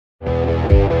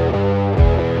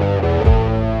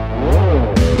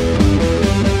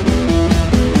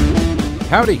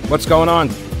Howdy, what's going on?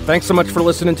 Thanks so much for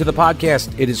listening to the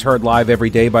podcast. It is heard live every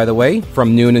day, by the way,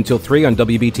 from noon until 3 on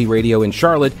WBT Radio in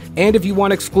Charlotte. And if you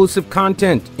want exclusive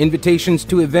content, invitations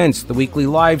to events, the weekly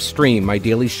live stream, my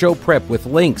daily show prep with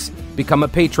links, become a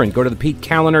patron. Go to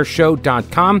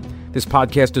thePeteCallenderShow.com. This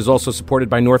podcast is also supported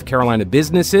by North Carolina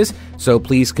businesses, so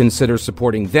please consider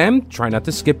supporting them. Try not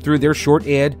to skip through their short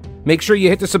ad. Make sure you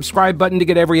hit the subscribe button to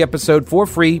get every episode for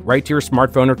free right to your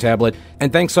smartphone or tablet.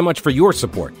 And thanks so much for your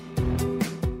support.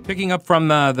 Picking up from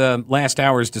the last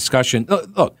hour's discussion,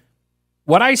 look,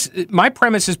 my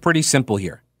premise is pretty simple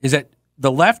here, is that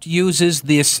the left uses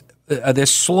this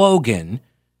slogan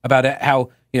about how,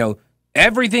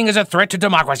 everything is a threat to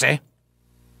democracy.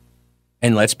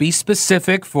 And let's be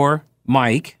specific for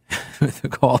Mike, who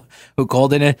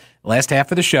called in the last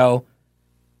half of the show.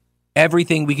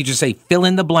 Everything, we could just say, fill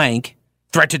in the blank,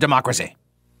 threat to democracy.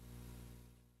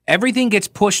 Everything gets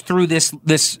pushed through this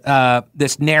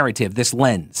narrative, this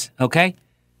lens, okay?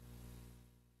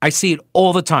 I see it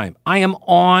all the time. I am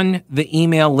on the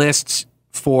email lists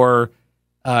for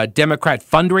Democrat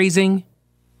fundraising.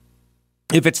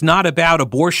 If it's not about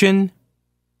abortion,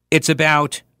 it's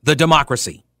about the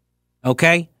democracy.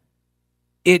 Okay?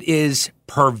 It is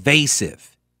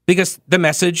pervasive because the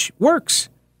message works.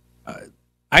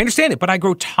 I understand it, but I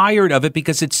grow tired of it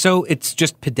because it's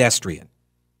just pedestrian.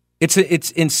 It's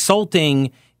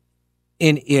insulting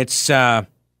in its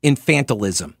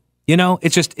infantilism.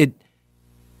 It's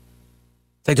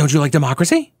like, don't you like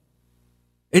democracy?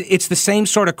 It's the same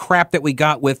sort of crap that we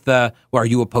got with, are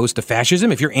you opposed to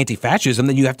fascism? If you're anti-fascism,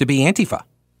 then you have to be Antifa.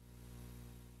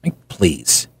 Like,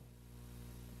 please.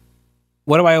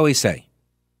 What do I always say?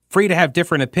 Free to have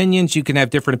different opinions. You can have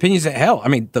different opinions. Hell,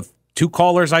 the two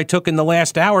callers I took in the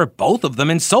last hour, both of them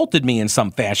insulted me in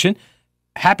some fashion.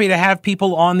 Happy to have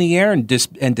people on the air and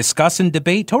discuss and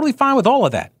debate. Totally fine with all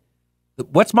of that.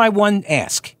 What's my one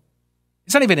ask?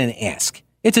 It's not even an ask.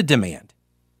 It's a demand.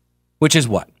 Which is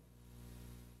what?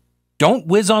 Don't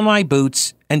whiz on my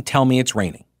boots and tell me it's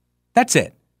raining. That's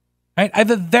it. Right? I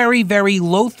have a very, very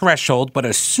low threshold, but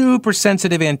a super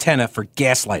sensitive antenna for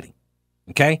gaslighting.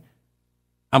 Okay?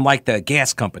 I'm like the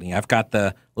gas company. I've got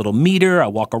the little meter. I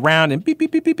walk around and beep,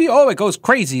 beep, beep, beep, beep. Oh, it goes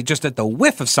crazy just at the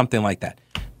whiff of something like that.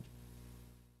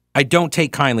 I don't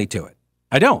take kindly to it.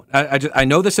 I don't. I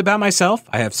know this about myself.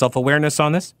 I have self-awareness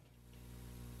on this.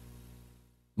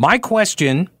 My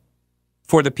question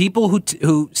for the people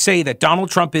who say that Donald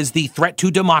Trump is the threat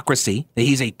to democracy, that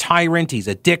he's a tyrant, he's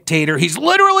a dictator, he's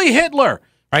literally Hitler,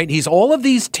 right? He's all of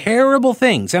these terrible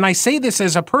things. And I say this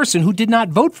as a person who did not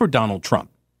vote for Donald Trump.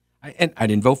 I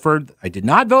did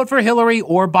not vote for Hillary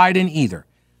or Biden either.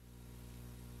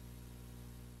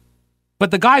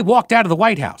 But the guy walked out of the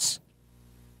White House.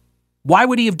 Why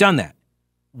would he have done that?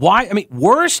 Why?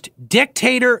 Worst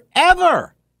dictator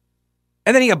ever.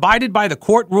 And then he abided by the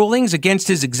court rulings against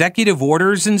his executive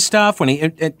orders and stuff.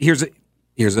 Here's a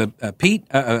tweet.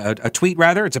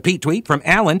 It's a Pete tweet from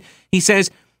Allen. He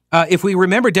says, if we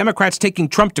remember Democrats taking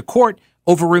Trump to court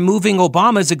over removing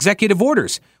Obama's executive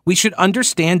orders, we should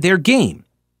understand their game.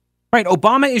 Right?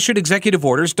 Obama issued executive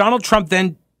orders. Donald Trump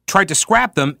then tried to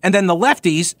scrap them, and then the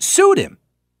lefties sued him.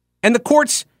 And the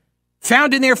courts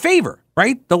found in their favor,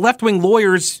 right? The left-wing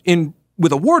lawyers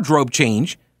with a wardrobe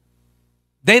change,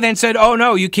 they then said, oh,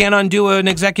 no, you can't undo an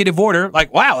executive order.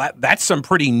 Like, wow, that's some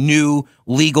pretty new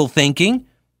legal thinking.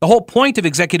 The whole point of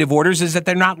executive orders is that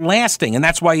they're not lasting. And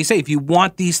that's why you say if you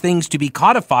want these things to be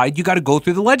codified, you got to go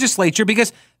through the legislature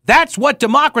because that's what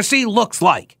democracy looks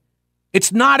like.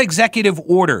 It's not executive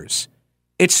orders.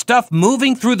 It's stuff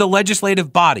moving through the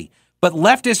legislative body. But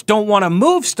leftists don't want to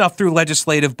move stuff through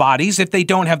legislative bodies if they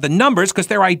don't have the numbers because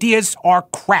their ideas are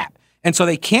crap. And so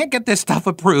they can't get this stuff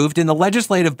approved in the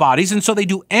legislative bodies. And so they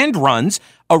do end runs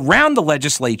around the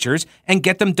legislatures and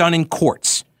get them done in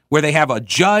courts where they have a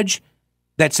judge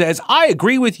that says, I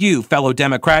agree with you, fellow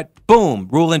Democrat. Boom,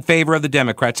 rule in favor of the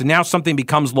Democrats. And now something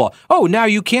becomes law. Oh, now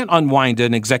you can't unwind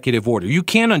an executive order. You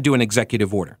can't undo an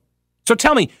executive order. So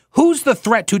tell me, who's the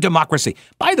threat to democracy?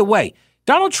 By the way,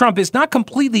 Donald Trump is not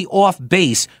completely off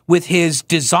base with his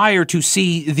desire to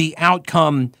see the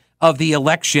outcome of the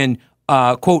election,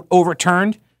 quote,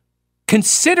 overturned,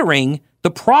 considering the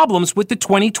problems with the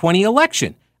 2020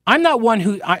 election. I am not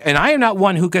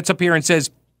one who gets up here and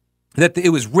says that it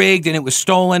was rigged and it was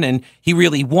stolen and he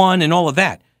really won and all of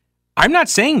that. I'm not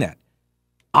saying that.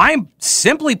 I'm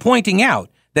simply pointing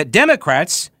out that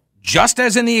Democrats, just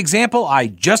as in the example I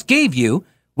just gave you,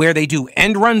 where they do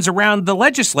end runs around the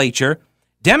legislature,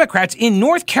 Democrats in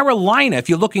North Carolina, if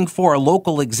you're looking for a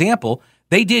local example,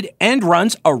 they did end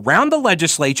runs around the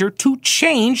legislature to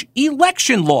change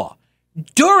election law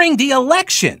during the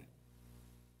election.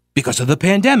 because of the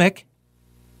pandemic.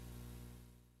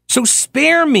 So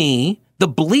spare me the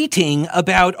bleating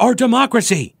about our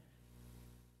democracy.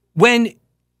 When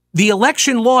the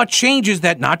election law changes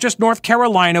that not just North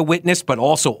Carolina witnessed, but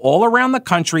also all around the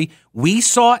country, we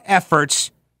saw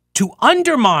efforts to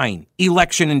undermine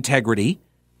election integrity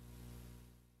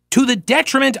to the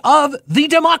detriment of the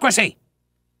democracy.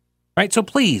 Right? So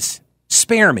please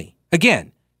spare me.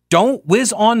 Again, don't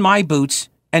whiz on my boots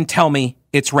and tell me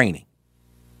it's raining.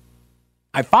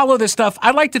 I follow this stuff.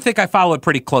 I like to think I follow it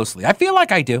pretty closely. I feel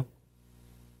like I do.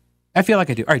 All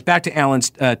right, back to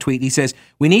Alan's tweet. He says,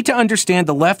 we need to understand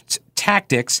the left's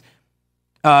tactics.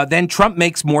 Then Trump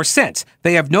makes more sense.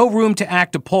 They have no room to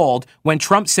act appalled when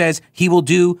Trump says he will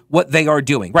do what they are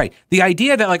doing. Right. The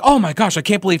idea that like, oh my gosh, I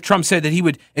can't believe Trump said that he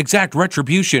would exact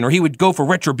retribution or he would go for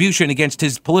retribution against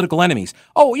his political enemies.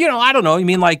 Oh, I don't know. You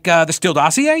mean like the Steele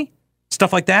dossier?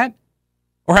 Stuff like that?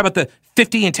 Or how about the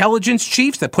 50 intelligence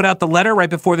chiefs that put out the letter right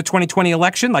before the 2020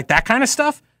 election? Like that kind of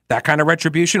stuff? That kind of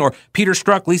retribution? Or Peter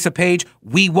Strzok, Lisa Page,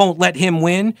 we won't let him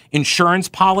win, insurance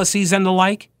policies and the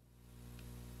like?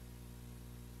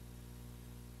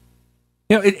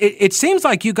 It seems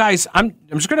like you guys, I'm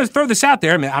just going to throw this out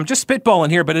there. I mean, I'm just spitballing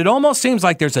here, but it almost seems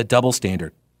like there's a double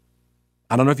standard.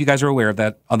 I don't know if you guys are aware of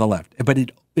that on the left, but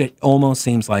it almost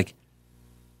seems like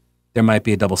there might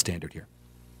be a double standard here.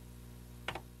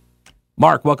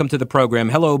 Mark, welcome to the program.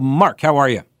 Hello, Mark. How are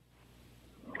you?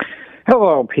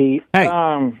 Hello, Pete. Hey.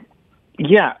 I've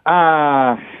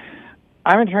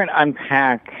been trying to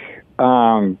unpack,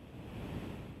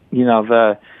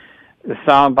 the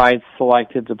sound bites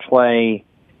selected to play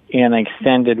and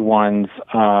extended ones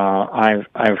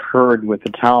I've heard with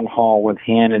the town hall with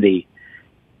Hannity.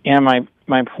 And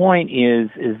my point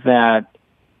is that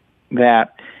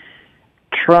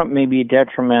Trump may be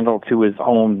detrimental to his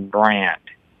own brand.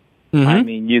 Mm-hmm. I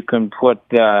mean, you can put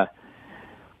the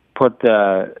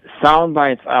sound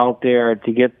bites out there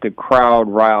to get the crowd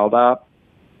riled up.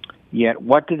 Yet,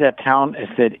 what did that town?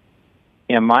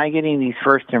 Am I getting these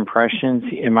first impressions?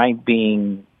 Am I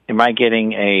getting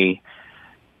a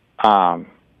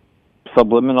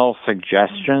subliminal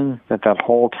suggestion that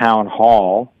whole town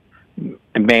hall,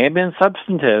 it may have been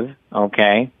substantive,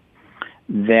 okay,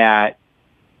 that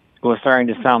was starting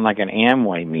to sound like an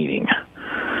Amway meeting,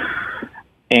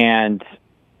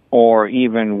 or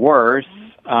even worse,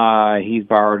 he's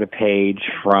borrowed a page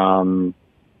from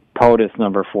POTUS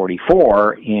number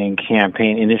 44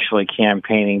 initially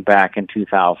campaigning back in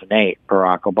 2008,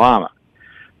 Barack Obama.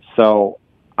 So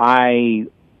I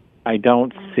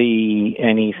don't see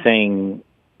anything.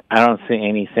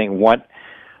 What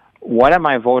am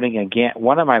I voting against?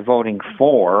 What am I voting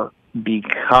for?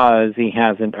 Because he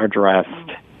hasn't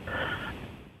addressed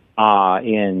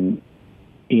in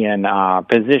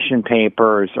position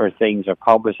papers or things are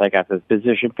published. I got this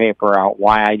position paper out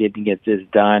why I didn't get this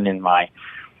done in my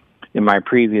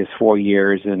previous 4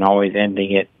 years, and always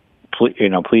ending it,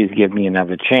 please give me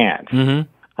another chance. Mm-hmm.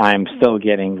 I'm still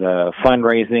getting the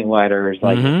fundraising letters,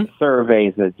 like the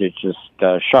surveys that just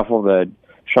shuffle the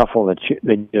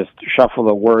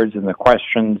words and the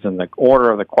questions and the order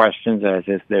of the questions as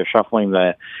if they're shuffling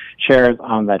the chairs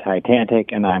on the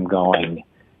Titanic, and I'm going,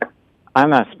 I'm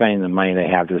not spending the money to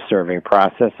have this survey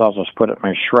process. I'll just put it in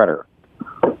my shredder.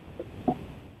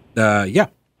 Yeah.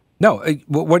 No.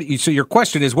 So your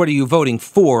question is, what are you voting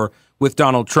for with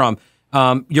Donald Trump?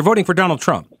 You're voting for Donald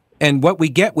Trump. And what we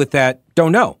get with that,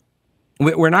 don't know.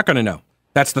 We're not going to know.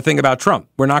 That's the thing about Trump.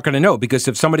 We're not going to know, because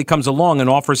if somebody comes along and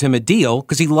offers him a deal,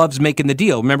 because he loves making the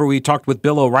deal. Remember, we talked with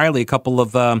Bill O'Reilly a couple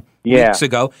of weeks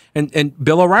ago, and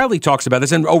Bill O'Reilly talks about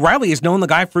this. And O'Reilly has known the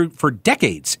guy for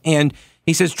decades. And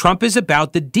he says Trump is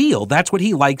about the deal. That's what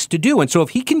he likes to do. And so if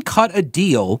he can cut a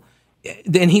deal,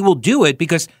 then he will do it,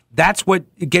 because that's what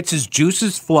gets his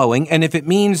juices flowing. And if it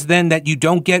means then that you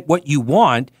don't get what you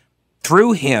want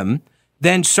through him,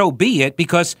 then so be it,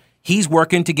 because he's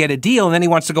working to get a deal, and then he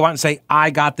wants to go out and say, I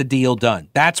got the deal done.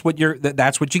 That's what you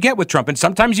get with Trump. And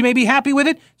sometimes you may be happy with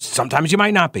it. Sometimes you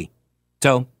might not be.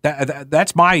 So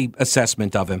that's my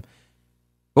assessment of him.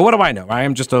 But what do I know? I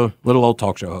am just a little old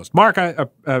talk show host. Mark, I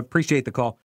appreciate the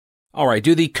call. All right.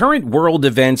 Do the current world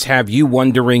events have you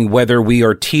wondering whether we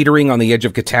are teetering on the edge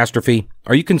of catastrophe?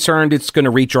 Are you concerned it's going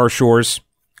to reach our shores?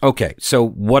 Okay. So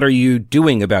what are you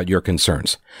doing about your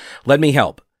concerns? Let me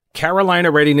help.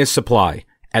 Carolina Readiness Supply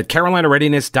at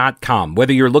carolinareadiness.com.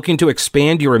 Whether you're looking to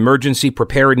expand your emergency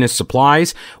preparedness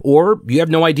supplies or you have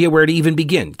no idea where to even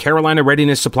begin, Carolina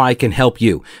Readiness Supply can help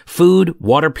you. Food,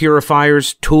 water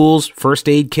purifiers, tools, first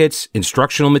aid kits,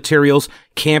 instructional materials,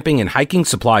 camping and hiking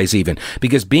supplies even,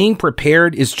 because being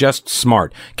prepared is just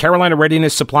smart. Carolina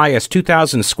Readiness Supply has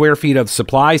 2,000 square feet of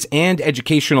supplies and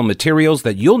educational materials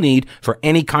that you'll need for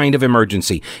any kind of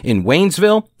emergency. In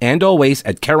Waynesville and always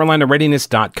at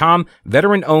carolinareadiness.com,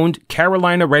 veteran-owned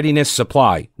Carolina Readiness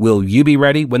Supply. Will you be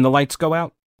ready when the lights go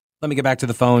out? Let me get back to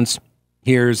the phones.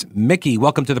 Here's Mickey.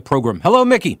 Welcome to the program. Hello,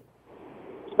 Mickey.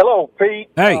 Hello, Pete.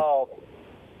 Hey.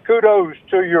 Kudos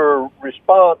to your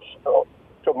response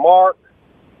to Mark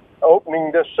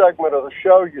opening this segment of the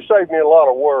show. You saved me a lot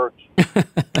of words.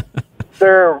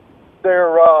 They're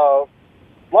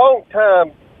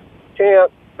long-time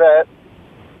chant that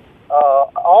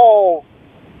all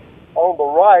on the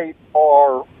right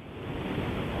are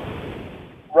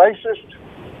racist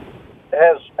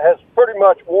has pretty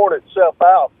much worn itself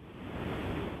out,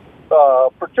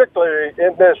 particularly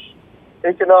in this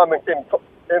economic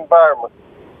environment.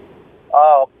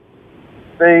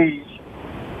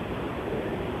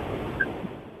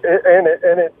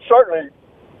 It certainly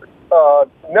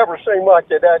never seemed like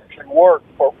it actually worked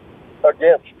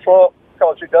against Trump,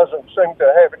 because he doesn't seem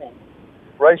to have any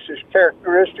racist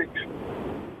characteristics.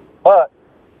 But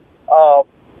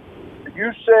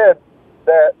you said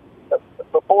that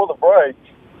before the break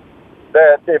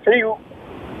that if he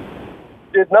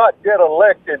did not get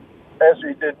elected, as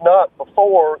he did not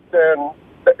before, then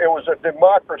it was a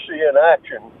democracy in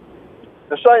action.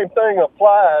 The same thing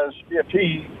applies if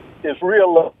he is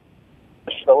reelected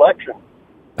this election.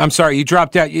 I'm sorry, you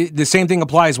dropped out. The same thing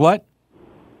applies what?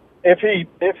 If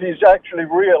he's actually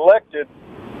reelected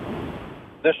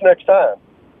this next time.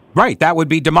 Right, that would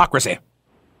be democracy.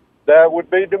 That would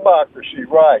be democracy,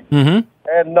 right? Mm-hmm.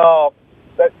 And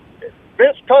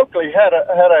Vince Coakley had a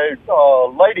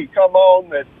lady come on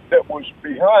that was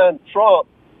behind Trump,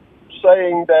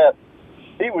 saying that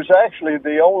he was actually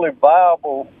the only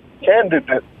viable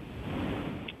candidate,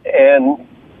 and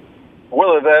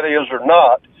whether that is or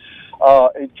not,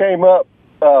 it came up,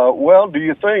 well, do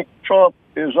you think Trump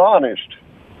is honest?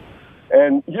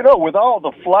 And, with all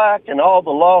the flack and all the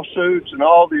lawsuits and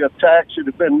all the attacks that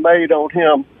have been made on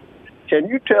him, can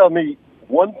you tell me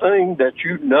one thing that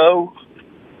you know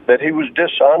that he was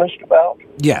dishonest about?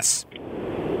 Yes.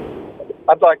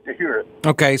 I'd like to hear it.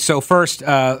 Okay, so first,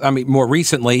 more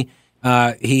recently,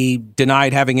 he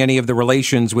denied having any of the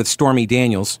relations with Stormy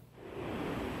Daniels.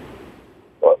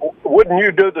 Wouldn't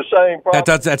you do the same?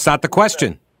 That's not the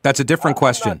question. That's a different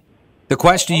question. The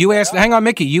question you asked, hang on,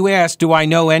 Mickey, you asked, do I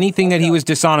know anything that he was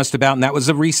dishonest about? And that was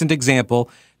a recent example.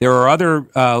 There are other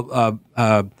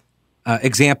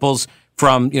examples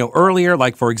from, earlier,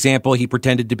 like, for example, he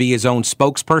pretended to be his own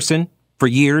spokesperson for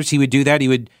years. He would do that. He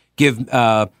would give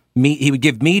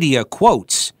media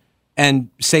quotes and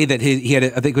say that he had,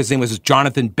 I think his name was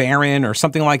Jonathan Barron or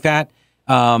something like that.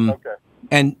 Okay.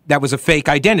 And that was a fake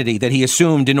identity that he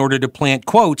assumed in order to plant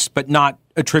quotes, but not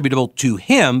attributable to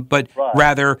him, but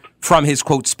rather from his,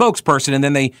 quote, spokesperson. And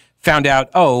then they found out,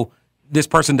 oh, this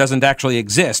person doesn't actually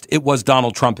exist. It was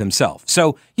Donald Trump himself.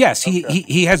 So, yes,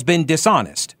 he has been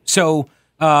dishonest. So,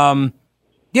 just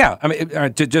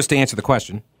to answer the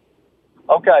question.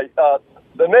 Okay.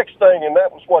 The next thing, and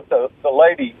that was what the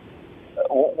lady,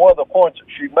 one of the points that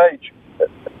she made,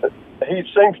 he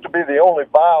seems to be the only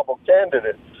viable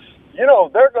candidate.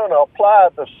 They're going to apply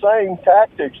the same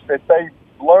tactics that they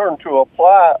learned to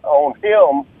apply on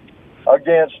him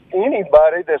against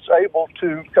anybody that's able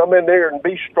to come in there and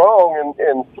be strong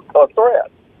and a threat.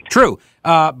 True,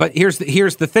 but here's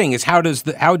the thing: is how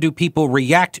do people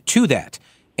react to that?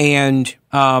 And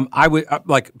I would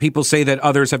like people say that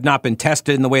others have not been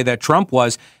tested in the way that Trump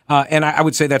was, and I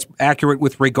would say that's accurate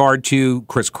with regard to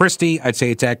Chris Christie. I'd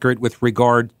say it's accurate with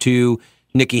regard to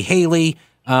Nikki Haley,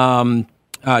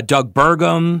 Doug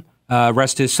Burgum,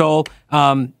 rest his soul.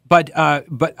 But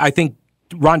I think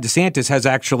Ron DeSantis has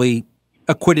actually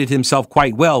acquitted himself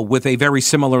quite well with a very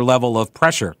similar level of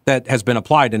pressure that has been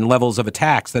applied and levels of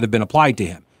attacks that have been applied to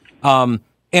him.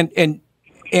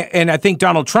 And I think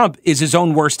Donald Trump is his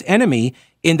own worst enemy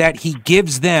in that he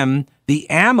gives them the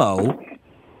ammo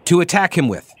to attack him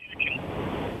with.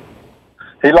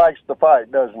 He likes the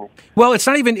fight, doesn't he? Well,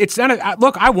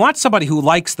 look, I want somebody who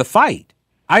likes the fight.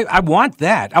 I want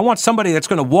that. I want somebody that's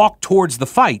going to walk towards the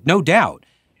fight, no doubt.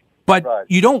 But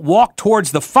you don't walk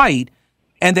towards the fight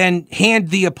and then hand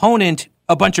the opponent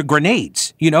a bunch of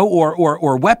grenades,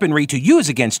 or weaponry to use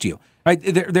against you. Right?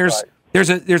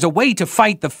 There's a way to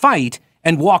fight the fight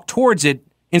and walk towards it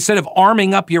instead of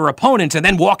arming up your opponent and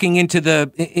then walking into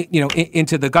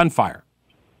the gunfire.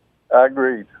 I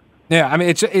agreed. Yeah, I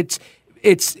mean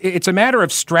it's a matter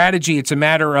of strategy. It's a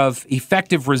matter of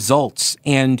effective results,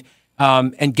 and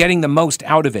and getting the most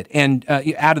out of it and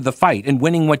out of the fight and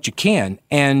winning what you can.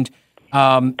 And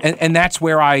that's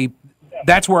where I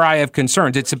have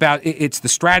concerns. It's the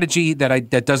strategy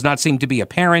that does not seem to be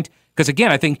apparent. Because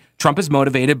again, I think Trump is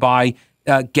motivated by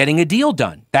getting a deal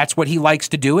done. That's what he likes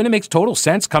to do, and it makes total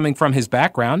sense coming from his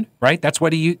background, right? That's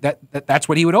what that's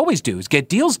what he would always do, is get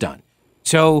deals done.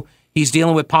 So he's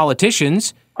dealing with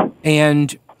politicians,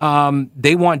 and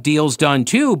they want deals done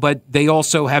too, but they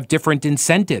also have different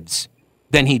incentives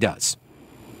than he does.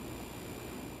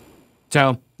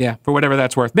 So yeah, for whatever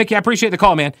that's worth, Mickey, I appreciate the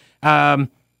call, man.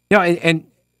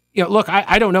 Look,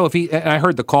 I don't know if he. And I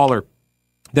heard the caller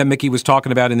that Mickey was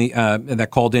talking about that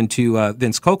called into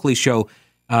Vince Coakley's show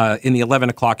in the 11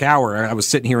 o'clock hour. I was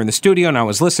sitting here in the studio and I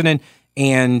was listening,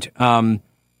 and I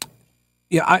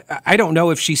don't know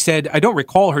if she said, I don't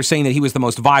recall her saying that he was the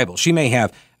most viable. She may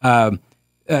have.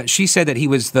 She said that he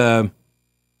was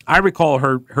I recall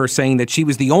her saying that she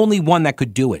was the only one that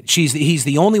could do it. He's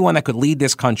the only one that could lead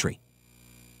this country.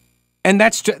 And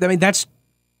that's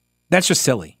just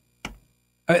silly.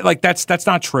 That's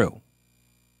not true.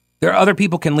 There are other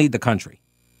people can lead the country.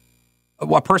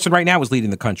 A person right now is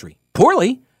leading the country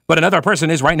poorly, but another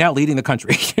person is right now leading the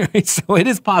country. So it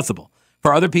is possible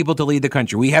for other people to lead the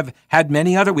country. We have had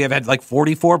like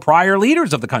 44 prior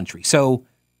leaders of the country. So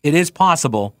it is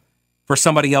possible for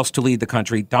somebody else to lead the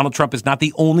country. Donald Trump is not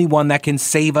the only one that can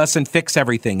save us and fix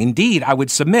everything. Indeed, I would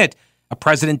submit a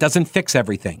president doesn't fix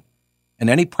everything.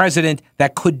 And any president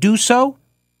that could do so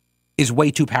is way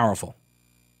too powerful.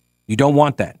 You don't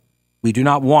want that. We do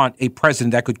not want a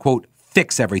president that could, quote,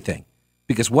 fix everything.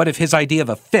 Because what if his idea of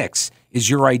a fix is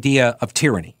your idea of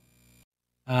tyranny?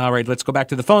 All right, let's go back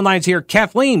to the phone lines here.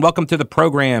 Kathleen, welcome to the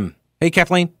program. Hey,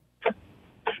 Kathleen.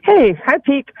 Hey, hi,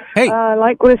 Pete. Hey. I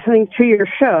like listening to your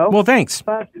show. Well, thanks.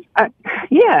 But,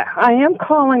 I am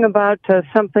calling about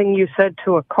something you said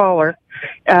to a caller.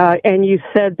 And you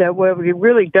said that we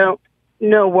really don't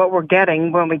know what we're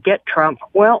getting when we get Trump.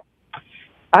 Well,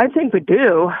 I think we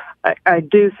do. I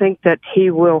do think that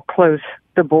he will close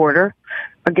the border,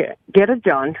 get it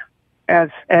done, as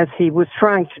he was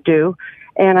trying to do.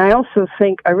 And I also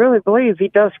I really believe he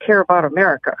does care about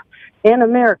America and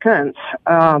Americans,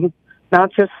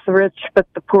 not just the rich, but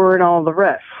the poor and all the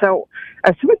rest. So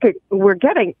I think we're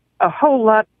getting a whole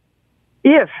lot,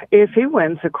 if he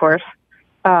wins, of course.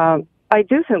 I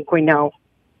do think we know.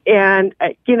 And,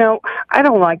 I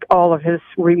don't like all of his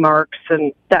remarks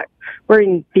and that where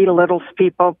he belittles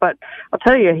people, but I'll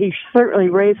tell you, he certainly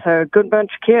raised a good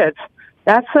bunch of kids.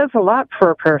 That says a lot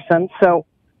for a person. So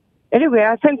anyway,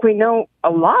 I think we know a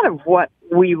lot of what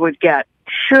we would get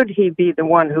should he be the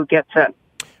one who gets it.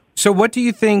 So what do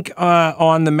you think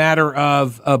on the matter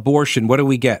of abortion? What do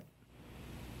we get?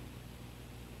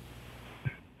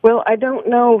 Well, I don't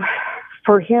know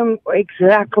for him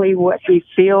exactly what he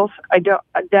feels. I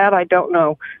don't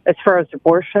know as far as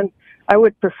abortion. I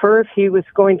would prefer if he was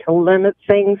going to limit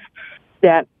things,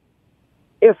 that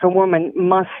if a woman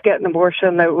must get an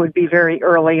abortion, that it would be very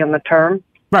early in the term.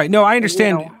 Right. No, I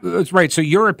understand. Right. So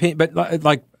your opinion, but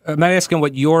like, I'm not asking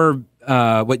what you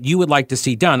would like to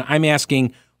see done. I'm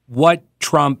asking what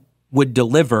Trump would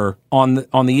deliver on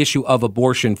the issue of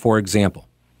abortion, for example.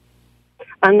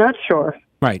 I'm not sure.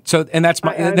 Right. So, and that's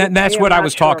that's what I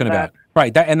was talking about.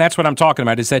 Right. And that's what I'm talking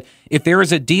about, is that if there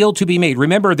is a deal to be made,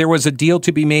 remember there was a deal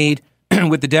to be made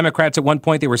with the Democrats at one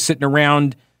point. They were sitting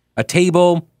around a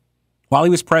table while he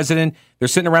was president. They're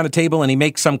sitting around the table and he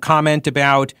makes some comment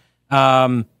about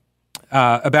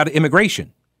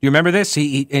immigration. You remember this?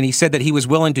 He said that he was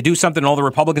willing to do something, and all the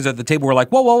Republicans at the table were like,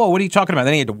 whoa, what are you talking about?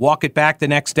 Then he had to walk it back the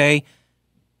next day.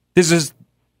 This is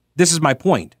my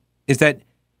point, is that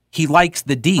he likes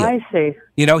the deal. I see.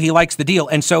 He likes the deal.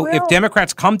 And so if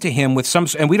Democrats come to him with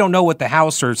and we don't know what the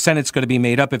House or Senate's going to be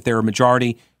made up, if they're a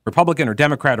majority Republican or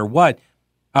Democrat or what,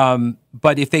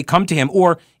 but if they come to him,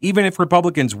 or even if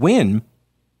Republicans win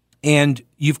and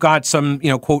you've got some,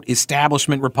 quote,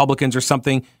 establishment Republicans or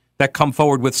something that come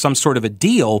forward with some sort of a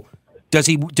deal, does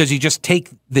he just take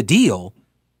the deal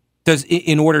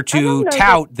in order to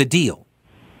tout the deal?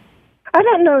 I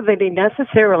don't know that he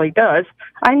necessarily does.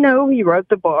 I know he wrote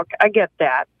the book. I get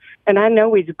that. And I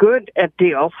know he's good at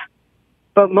deals.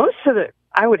 But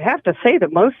I would have to say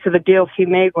that most of the deals he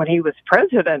made when he was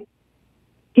president,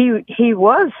 he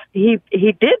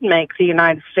did make the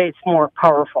United States more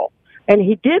powerful. And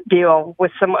he did deal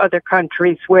with some other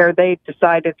countries where they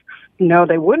decided,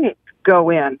 they wouldn't go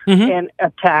in and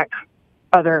attack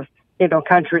other,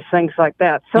 countries, things like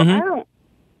that. So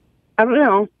I don't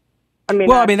know.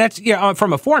 That's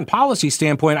from a foreign policy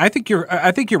standpoint, I think you're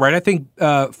right. I think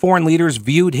foreign leaders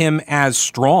viewed him as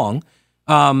strong,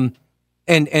 and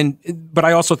But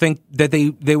I also think that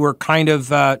they were kind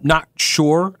of not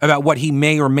sure about what he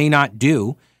may or may not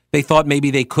do. They thought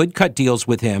maybe they could cut deals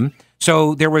with him.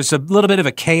 So there was a little bit of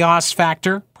a chaos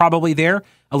factor probably there,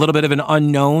 a little bit of an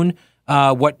unknown,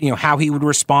 how he would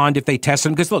respond if they test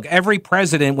him. Because look, every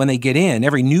president when they get in,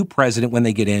 every new president when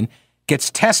they get in, gets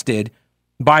tested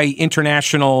by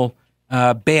international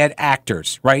bad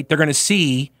actors, right? They're going to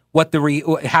see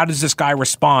how does this guy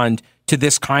respond to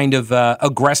this kind of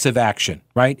aggressive action,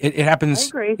 right? It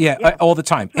happens, I agree. all the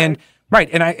time, right.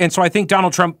 And so I think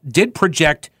Donald Trump did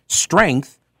project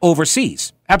strength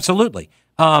overseas, absolutely.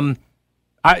 So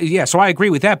I agree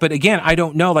with that. But again, I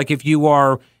don't know, like if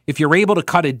you're able to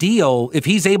cut a deal, if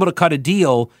he's able to cut a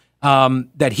deal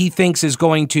that he thinks is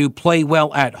going to play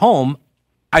well at home,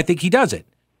 I think he does it.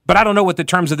 But I don't know what the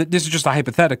terms of this is just a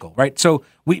hypothetical, right? So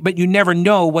but you never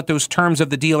know what those terms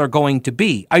of the deal are going to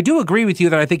be. I do agree with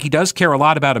you that I think he does care a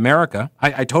lot about America.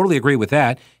 I totally agree with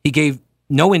that. He gave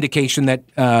no indication that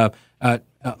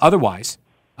otherwise.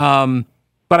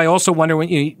 But I also wonder when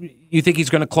you think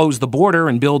he's going to close the border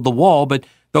and build the wall, but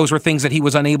those were things that he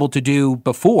was unable to do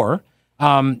before.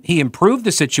 He improved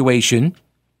the situation,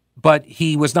 but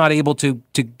he was not able to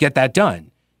get that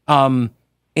done.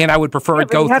 And I would prefer it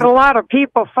go. He had a lot of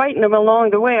people fighting him along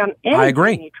the way on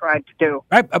anything he tried to do.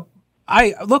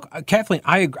 Look, Kathleen,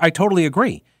 I totally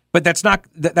agree. But that's not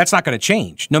going to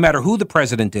change. No matter who the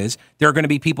president is, there are going to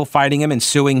be people fighting him and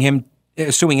suing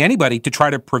anybody to try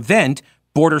to prevent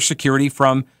border security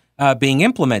from being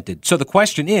implemented. So the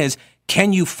question is,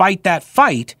 can you fight that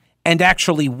fight and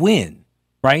actually win?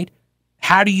 Right?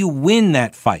 How do you win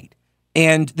that fight?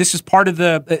 And this is part of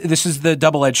the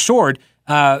double-edged sword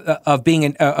of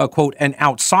being a quote an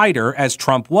outsider, as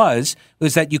Trump was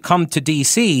that you come to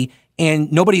D.C.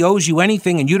 and nobody owes you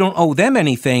anything and you don't owe them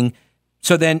anything.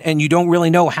 So then, and you don't really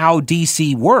know how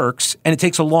D.C. works, and it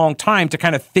takes a long time to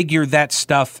kind of figure that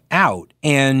stuff out.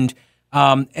 And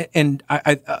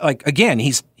I like, again,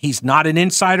 he's not an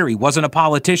insider. He wasn't a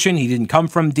politician. He didn't come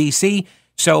from D.C.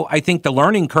 So I think the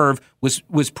learning curve was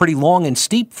pretty long and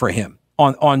steep for him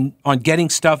on getting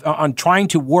stuff, on trying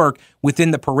to work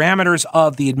within the parameters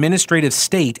of the administrative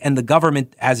state and the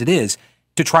government as it is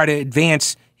to try to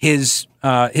advance his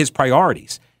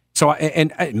priorities. So,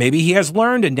 and maybe he has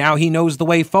learned and now he knows the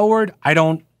way forward. I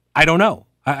don't know.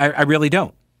 I really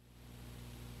don't.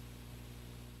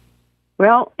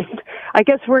 Well, I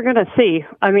guess we're going to see.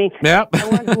 I mean, yeah. I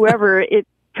want whoever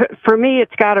for me,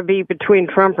 it's got to be between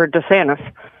Trump or DeSantis,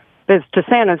 because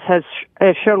DeSantis has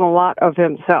shown a lot of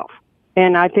himself.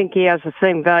 And I think he has the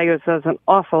same values as an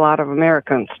awful lot of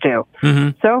Americans do.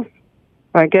 Mm-hmm. So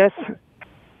I guess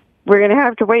we're going to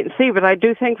have to wait and see. But I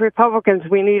do think Republicans,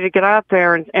 we need to get out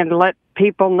there and let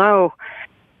people know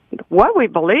what we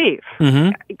believe.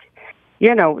 Mm-hmm.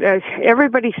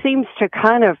 Everybody seems to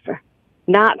kind of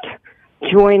not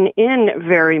join in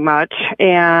very much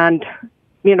and,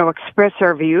 express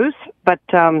our views. But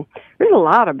there's a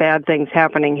lot of bad things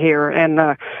happening here.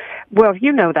 And, well,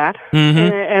 you know that. Mm-hmm.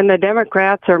 And the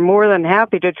Democrats are more than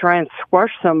happy to try and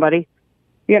squash somebody,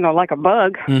 like a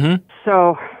bug. Mm-hmm.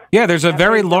 So, yeah, there's a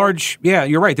very large,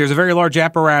 you're right. There's a very large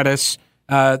apparatus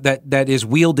that is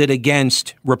wielded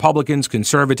against Republicans,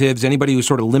 conservatives, anybody who's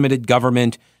sort of limited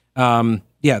government.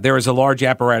 There is a large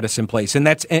apparatus in place. And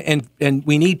that's and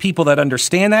we need people that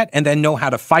understand that and then know how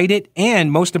to fight it and,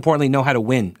 most importantly, know how to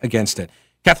win against it.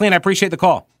 Kathleen, I appreciate the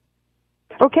call.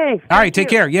 Okay. All right, take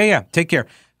care. Yeah, take care.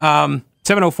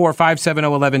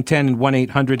 704-570-1110 and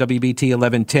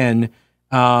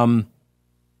 1-800-WBT-1110.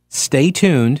 Stay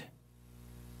tuned.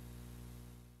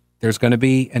 There's going to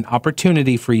be an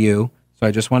opportunity for you. So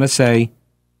I just want to say,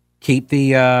 keep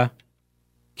the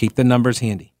numbers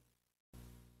handy.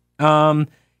 More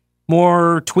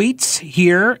tweets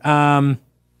here. Let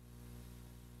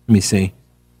me see.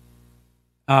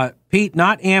 Pete,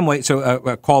 not Amway. So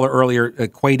a caller earlier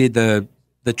equated the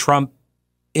Trump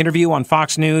interview on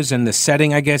Fox News and the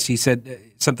setting, I guess. He said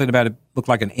something about it looked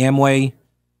like an Amway.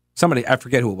 Somebody, I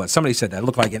forget who it was. Somebody said that. It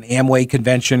looked like an Amway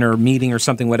convention or meeting or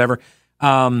something, whatever.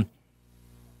 Not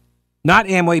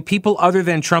Amway. People other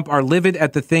than Trump are livid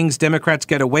at the things Democrats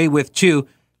get away with, too.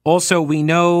 Also, we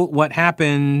know what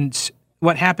happened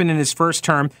in his first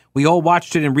term. We all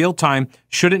watched it in real time.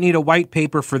 Shouldn't need a white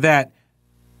paper for that.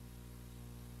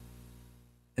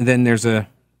 And then there's a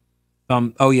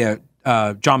John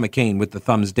McCain with the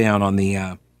thumbs down on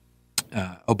the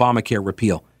Obamacare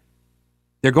repeal.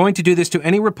 They're going to do this to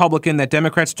any Republican that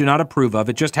Democrats do not approve of.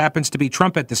 It just happens to be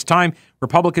Trump at this time.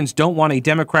 Republicans don't want a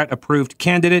Democrat-approved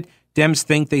candidate. Dems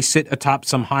think they sit atop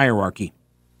some hierarchy.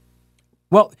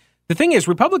 Well, the thing is,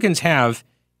 Republicans have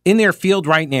in their field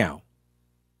right now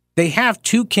they have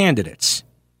two candidates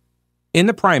in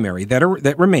the primary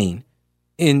that remain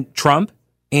in Trump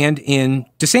and in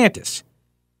DeSantis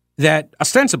that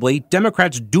ostensibly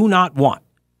Democrats do not want.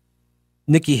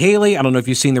 Nikki Haley, I don't know if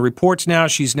you've seen the reports now.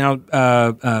 She's now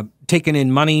taken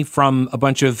in money from a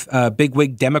bunch of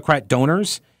bigwig Democrat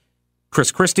donors.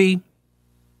 Chris Christie,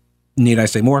 need I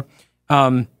say more?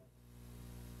 I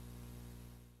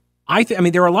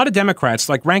mean, there are a lot of Democrats,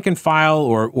 like rank and file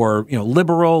or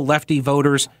liberal lefty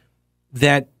voters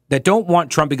that don't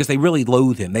want Trump because they really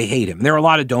loathe him. They hate him. And there are a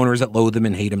lot of donors that loathe him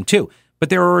and hate him too. But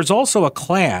there is also a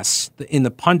class in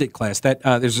the pundit class that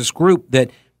there's this group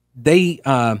that they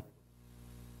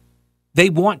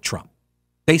want Trump.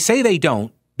 They say they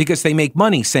don't because they make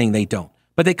money saying they don't.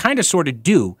 But they kind of sort of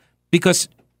do, because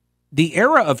the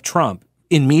era of Trump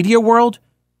in media world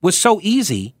was so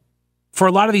easy for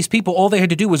a lot of these people. All they had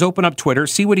to do was open up Twitter,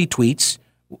 see what he tweets,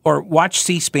 or watch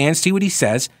C-SPAN, see what he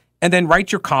says, and then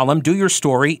write your column, do your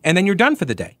story, and then you're done for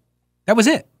the day. That was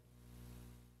it.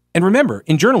 And remember,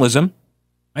 in journalism,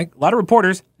 like, a lot of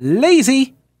reporters,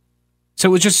 lazy. So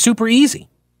it was just super easy.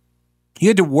 You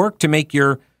had to work to make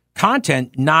your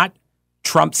content not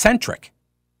Trump-centric.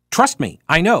 Trust me,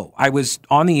 I know. I was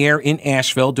on the air in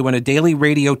Asheville doing a daily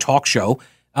radio talk show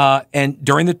and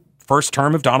during the first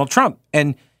term of Donald Trump.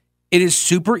 And it is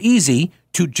super easy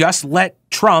to just let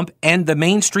Trump and the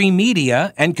mainstream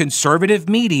media and conservative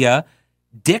media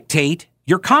dictate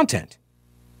your content.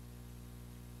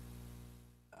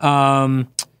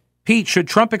 Pete, should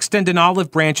Trump extend an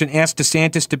olive branch and ask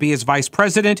DeSantis to be his vice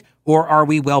president, or are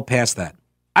we well past that?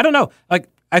 I don't know. Like,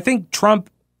 I think Trump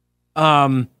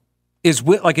is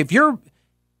like, if you're,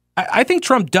 I think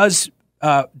Trump does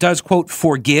quote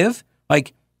forgive.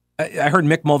 Like, I heard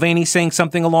Mick Mulvaney saying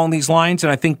something along these lines,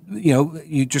 and I think,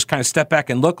 you just kind of step back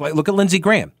and look at Lindsey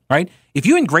Graham, right? If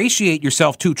you ingratiate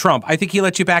yourself to Trump, I think he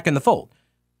lets you back in the fold,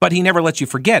 but he never lets you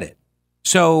forget it.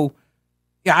 So,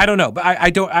 yeah, I don't know, but I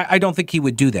don't think he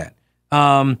would do that.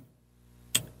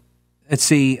 Let's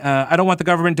see. I don't want the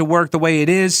government to work the way it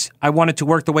is. I want it to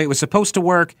work the way it was supposed to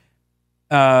work.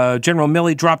 General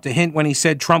Milley dropped a hint when he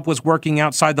said Trump was working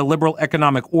outside the liberal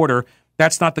economic order.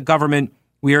 That's not the government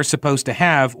we are supposed to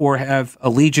have or have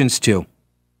allegiance to.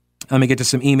 Let me get to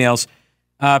some emails.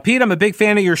 Pete, I'm a big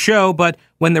fan of your show, but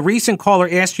when the recent caller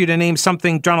asked you to name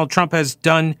something Donald Trump has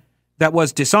done that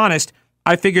was dishonest,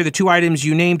 I figure the two items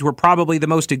you named were probably the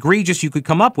most egregious you could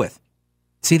come up with.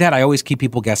 See that? I always keep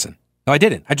people guessing. No, I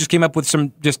didn't. I just came up with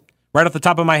some just right off the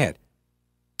top of my head.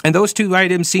 And those two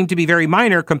items seem to be very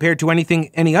minor compared to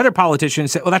anything any other politician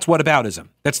said. Well, that's whataboutism.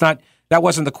 That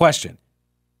wasn't the question.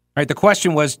 Right? The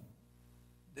question was,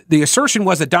 the assertion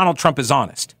was that Donald Trump is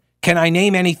honest. Can I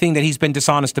name anything that he's been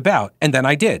dishonest about? And then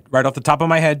I did, right off the top of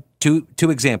my head, two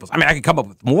examples. I mean, I could come up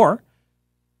with more.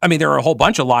 I mean, there are a whole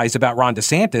bunch of lies about Ron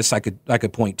DeSantis I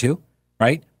could point to,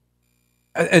 right?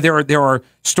 There are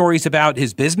stories about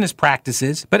his business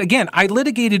practices. But again, I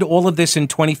litigated all of this in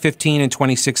 2015 and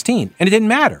 2016, and it didn't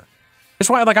matter. That's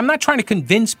why, I'm not trying to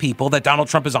convince people that Donald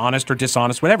Trump is honest or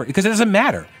dishonest, whatever, because it doesn't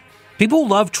matter. People who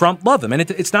love Trump love him, and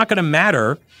it's not going to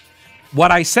matter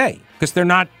what I say because they're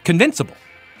not convincible.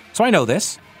 So I know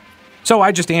this. So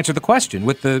I just answered the question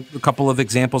with a couple of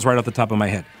examples right off the top of my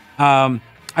head.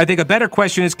 I think a better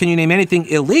question is, can you name anything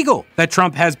illegal that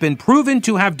Trump has been proven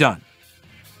to have done?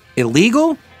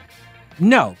 Illegal?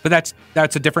 No, but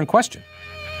that's a different question.